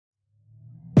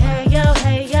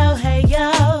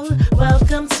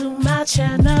to my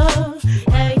channel.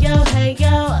 Hey yo,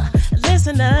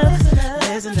 listen up,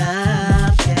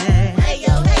 yeah. Hey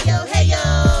yo,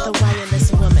 the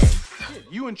wireless woman.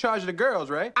 You in charge of the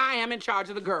girls, right? I am in charge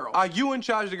of the girls. Are you in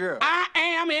charge of the girls? I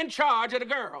am in charge of the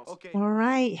girls. Okay. All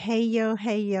right. Hey, yo.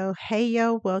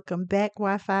 Welcome back,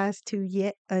 Wi-Fi's, to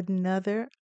yet another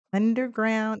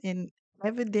underground and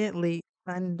evidently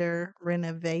under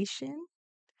renovation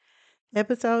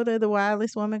episode of The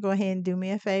Wireless Woman. Go ahead and do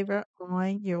me a favor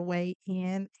on your way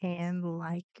in and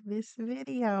like this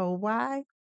video. Why?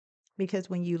 Because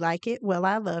when you like it, well,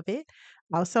 I love it.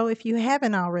 Also, if you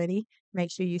haven't already, make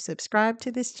sure you subscribe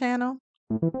to this channel.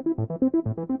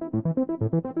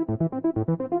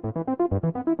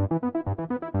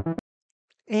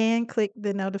 And click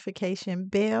the notification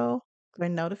bell for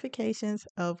notifications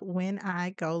of when I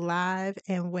go live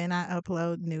and when I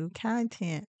upload new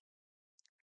content.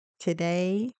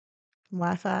 Today,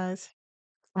 Wi-Fi's,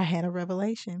 I had a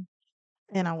revelation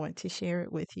and I want to share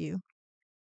it with you.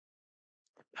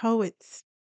 Poets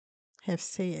have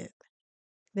said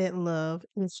that love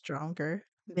is stronger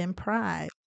than pride.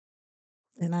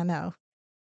 And I know,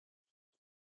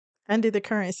 under the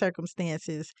current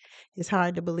circumstances, it's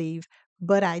hard to believe,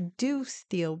 but I do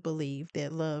still believe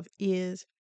that love is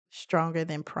stronger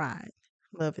than pride.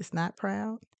 Love is not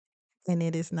proud and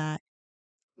it is not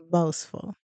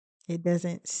boastful. It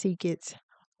doesn't seek its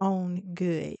own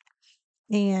good.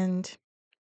 And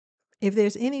if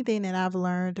there's anything that I've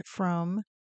learned from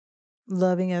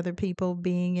loving other people,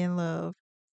 being in love,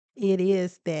 it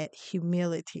is that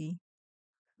humility,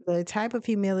 the type of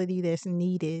humility that's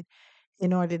needed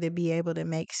in order to be able to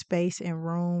make space and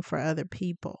room for other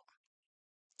people,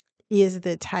 is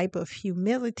the type of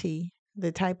humility,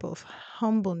 the type of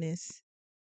humbleness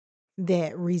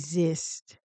that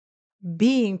resists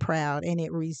being proud and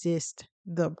it resists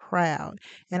the proud.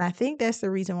 And I think that's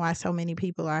the reason why so many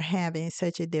people are having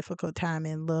such a difficult time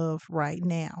in love right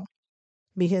now,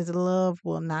 because love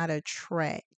will not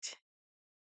attract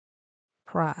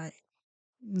pride.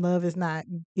 Love is not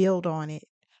built on it.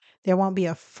 There won't be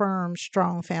a firm,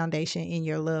 strong foundation in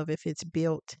your love if it's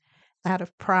built out of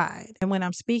pride. And when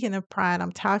I'm speaking of pride,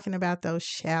 I'm talking about those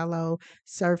shallow,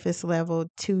 surface level,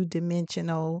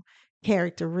 two-dimensional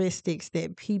characteristics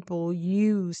that people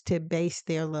use to base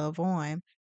their love on.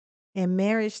 And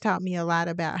marriage taught me a lot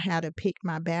about how to pick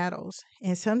my battles.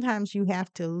 And sometimes you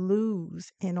have to lose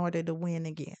in order to win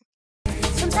again.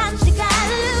 Sometimes you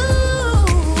gotta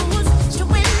lose to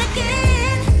win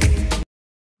again.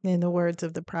 In the words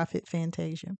of the prophet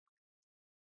Fantasia.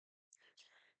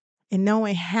 And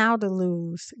knowing how to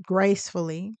lose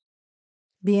gracefully,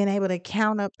 being able to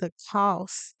count up the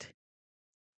cost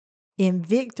in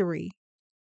victory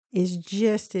is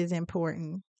just as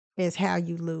important as how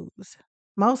you lose.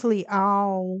 Mostly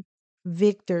all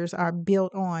victors are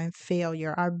built on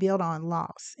failure, are built on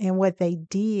loss, and what they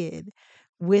did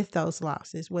with those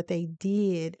losses, what they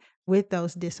did with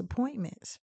those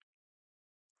disappointments.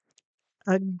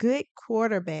 A good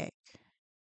quarterback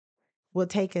will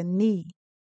take a knee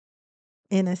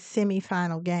in a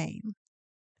semifinal game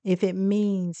if it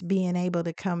means being able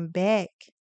to come back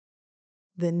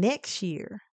the next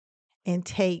year and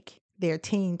take their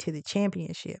team to the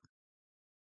championship.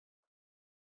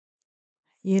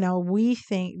 You know, we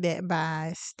think that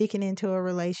by sticking into a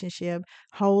relationship,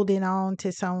 holding on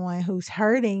to someone who's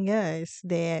hurting us,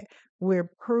 that we're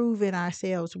proving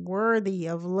ourselves worthy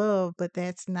of love, but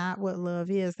that's not what love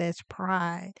is. That's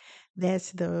pride.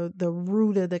 That's the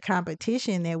root of the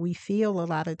competition that we feel a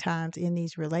lot of times in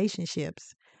these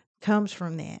relationships comes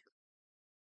from that.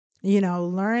 You know,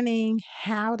 learning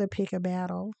how to pick a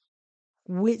battle,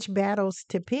 which battles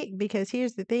to pick, because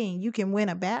here's the thing, you can win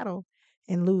a battle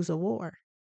and lose a war.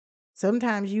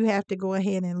 Sometimes you have to go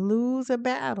ahead and lose a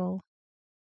battle.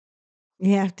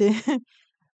 You have to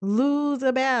lose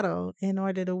a battle in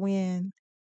order to win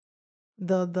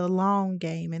the long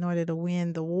game, in order to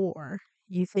win the war.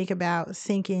 You think about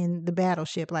sinking the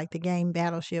battleship, like the game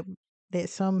Battleship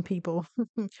that some people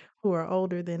who are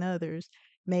older than others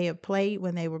may have played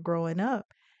when they were growing up.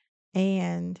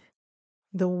 And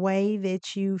the way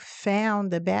that you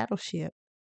found the battleship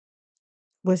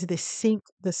was to sink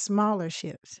the smaller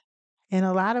ships. And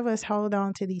a lot of us hold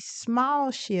on to these small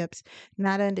ships,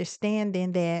 not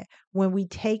understanding that when we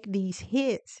take these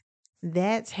hits,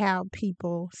 that's how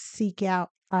people seek out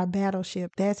our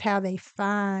battleship. That's how they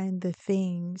find the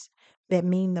things that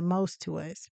mean the most to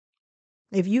us.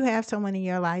 If you have someone in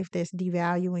your life that's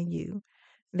devaluing you,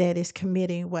 that is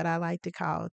committing what I like to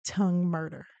call tongue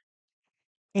murder,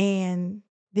 and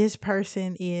this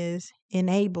person is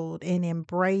enabled and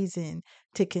embracing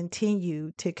to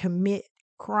continue to commit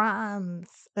crimes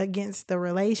against the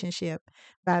relationship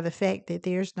by the fact that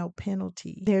there's no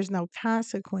penalty, there's no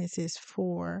consequences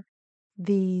for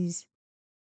these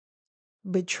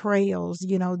betrayals,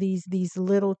 these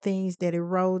little things that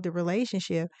erode the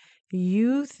relationship.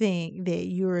 You think that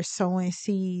you're sowing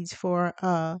seeds for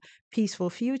a peaceful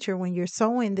future when you're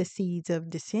sowing the seeds of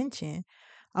dissension.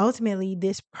 Ultimately,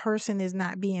 this person is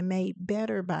not being made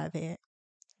better by that.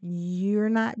 You're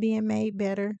not being made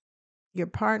better. Your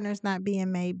partner's not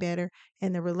being made better,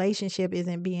 and the relationship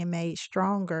isn't being made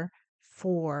stronger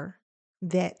for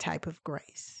that type of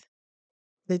grace.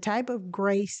 The type of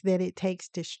grace that it takes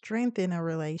to strengthen a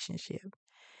relationship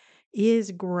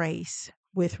is grace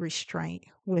with restraint,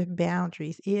 with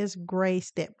boundaries, is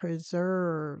grace that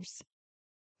preserves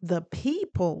the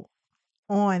people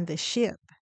on the ship.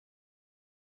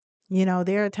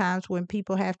 There are times when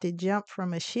people have to jump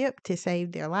from a ship to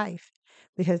save their life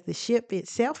because the ship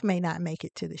itself may not make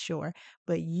it to the shore,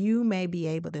 but you may be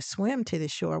able to swim to the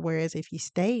shore. Whereas if you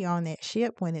stay on that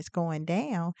ship when it's going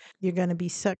down, you're going to be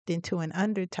sucked into an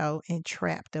undertow and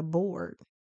trapped aboard.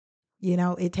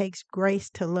 It takes grace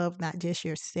to love not just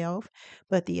yourself,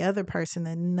 but the other person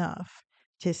enough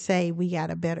to say, we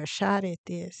got a better shot at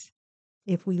this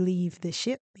if we leave the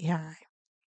ship behind.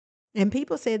 And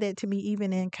people said that to me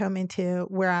even in coming to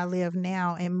where I live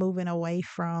now and moving away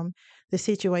from the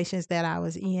situations that I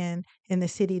was in the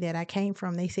city that I came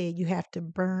from. They said you have to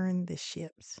burn the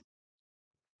ships.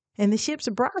 And the ships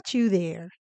brought you there,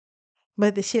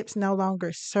 but the ships no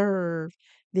longer serve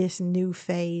this new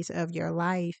phase of your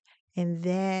life. And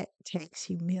that takes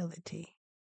humility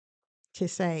to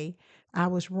say, I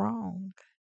was wrong.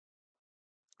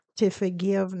 To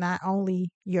forgive not only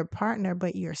your partner,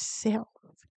 but yourself.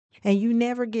 And you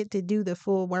never get to do the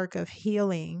full work of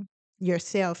healing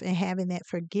yourself and having that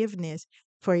forgiveness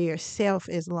for yourself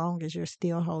as long as you're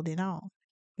still holding on,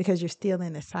 because you're still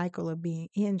in the cycle of being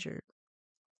injured.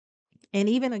 And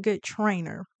even a good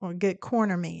trainer or a good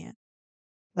corner man,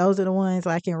 those are the ones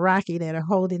like in Rocky that are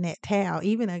holding that towel.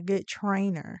 Even a good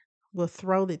trainer will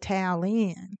throw the towel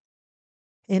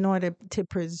in order to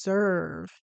preserve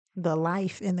the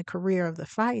life and the career of the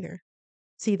fighter.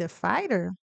 See, the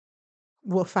fighter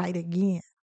will fight again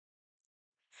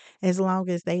as long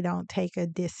as they don't take a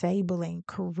disabling,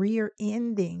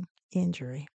 career-ending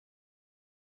injury.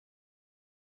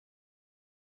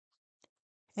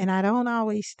 And I don't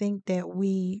always think that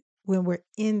we, when we're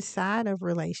inside of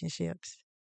relationships,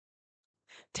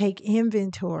 take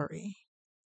inventory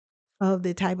of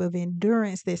the type of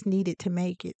endurance that's needed to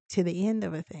make it to the end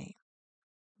of a thing,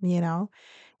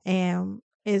 And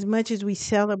as much as we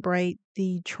celebrate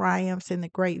the triumphs and the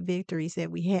great victories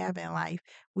that we have in life,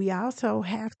 we also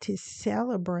have to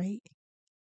celebrate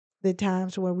the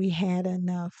times where we had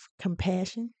enough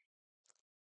compassion,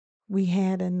 we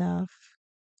had enough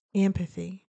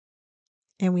empathy,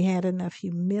 and we had enough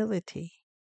humility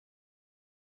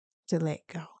to let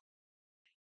go.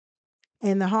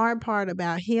 And the hard part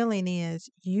about healing is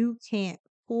you can't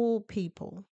pull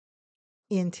people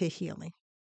into healing.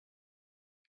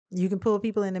 You can pull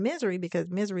people into misery because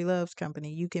misery loves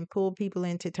company. You can pull people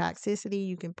into toxicity.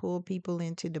 You can pull people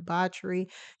into debauchery.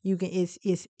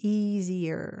 It's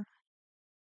easier.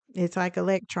 It's like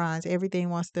electrons. Everything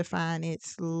wants to find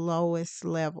its lowest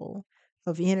level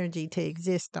of energy to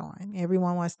exist on.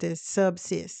 Everyone wants to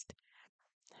subsist.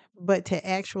 But to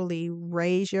actually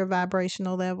raise your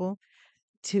vibrational level,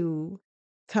 to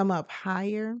come up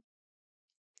higher,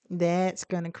 that's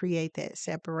going to create that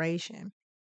separation.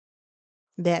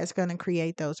 That's going to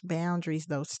create those boundaries,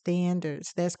 those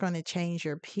standards. That's going to change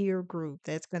your peer group.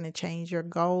 That's going to change your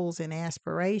goals and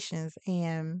aspirations.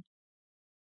 And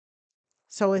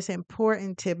so it's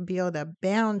important to build a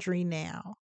boundary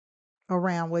now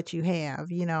around what you have.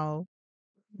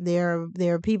 There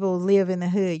are people who live in the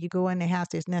hood. You go in their house,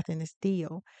 there's nothing to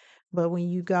steal. But when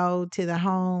you go to the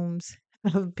homes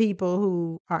of people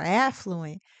who are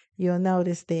affluent, you'll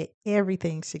notice that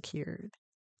everything's secured.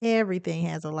 Everything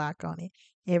has a lock on it.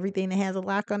 Everything that has a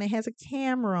lock on it has a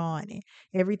camera on it.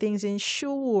 Everything's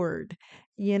insured,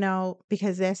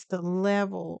 because that's the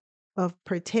level of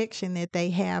protection that they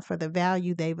have for the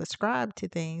value they've ascribed to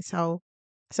things. So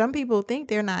some people think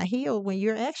they're not healed when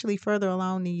you're actually further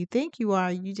along than you think you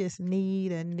are. You just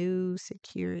need a new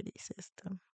security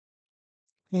system.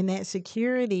 And that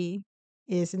security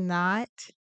is not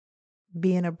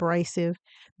being abrasive,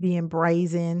 being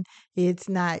brazen. It's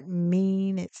not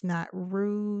mean. It's not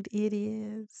rude. It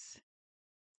is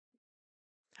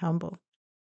humble.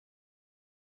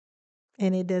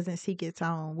 And it doesn't seek its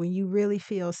own. When you really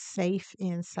feel safe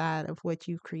inside of what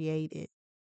you've created,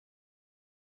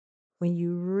 when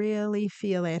you really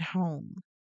feel at home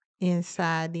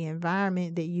inside the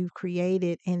environment that you've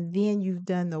created, and then you've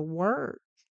done the work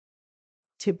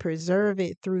to preserve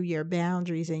it through your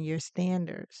boundaries and your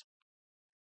standards.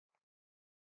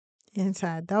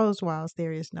 Inside those walls,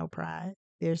 there is no pride.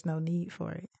 There's no need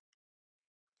for it.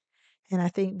 And I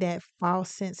think that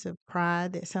false sense of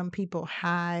pride that some people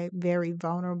hide, very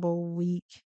vulnerable, weak,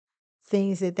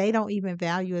 things that they don't even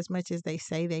value as much as they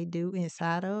say they do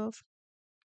inside of,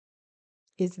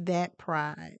 is that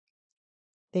pride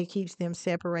that keeps them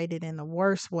separated in the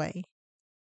worst way.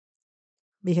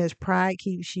 Because pride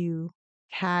keeps you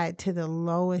tied to the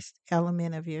lowest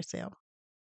element of yourself.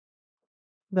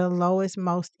 The lowest,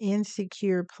 most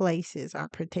insecure places are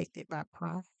protected by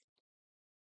pride.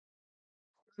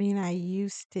 I mean, I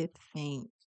used to think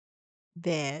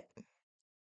that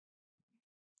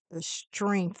the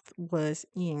strength was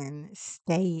in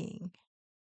sticking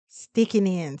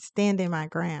in, standing my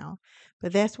ground.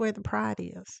 But that's where the pride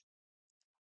is.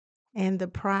 And the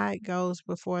pride goes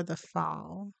before the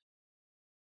fall.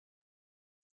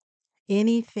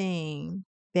 Anything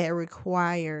that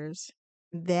requires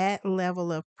that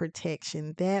level of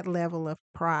protection, that level of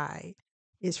pride,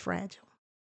 is fragile.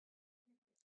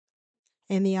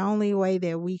 And the only way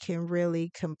that we can really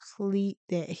complete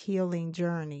that healing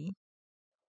journey,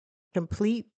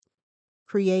 complete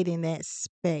creating that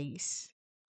space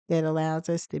that allows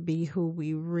us to be who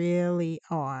we really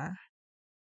are.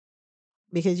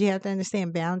 Because you have to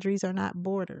understand, boundaries are not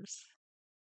borders.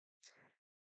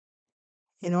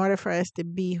 In order for us to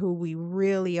be who we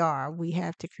really are, we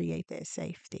have to create that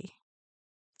safety.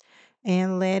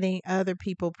 And letting other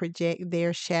people project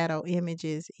their shadow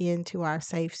images into our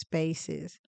safe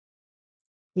spaces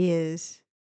is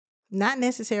not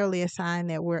necessarily a sign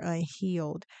that we're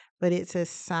unhealed, but it's a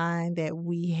sign that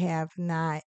we have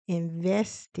not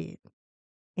invested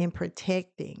in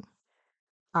protecting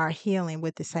our healing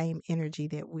with the same energy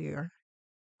that we're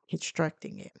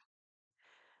constructing it.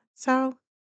 So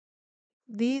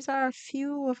these are a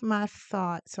few of my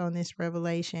thoughts on this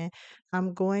revelation.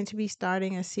 I'm going to be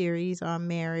starting a series on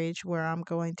marriage where I'm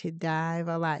going to dive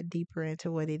a lot deeper into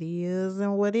what it is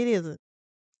and what it isn't,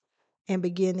 and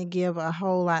begin to give a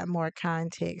whole lot more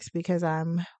context because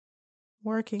I'm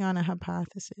working on a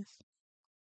hypothesis.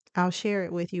 I'll share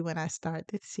it with you when I start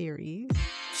the series.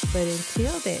 But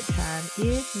until that time,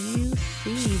 if you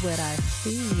see what I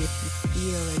see, if you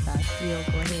feel as I feel,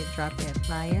 go ahead and drop that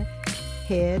fire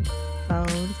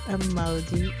headphones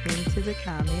emoji into the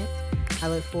comments. I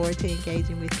look forward to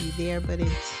engaging with you there. But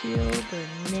until the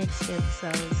next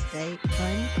episode, stay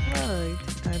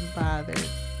unplugged, unbothered,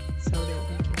 so that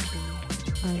we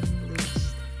can be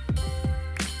unleashed.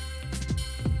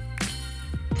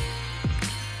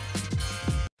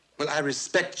 Well, I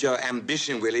respect your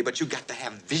ambition, Willie, but you got to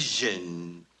have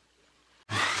vision.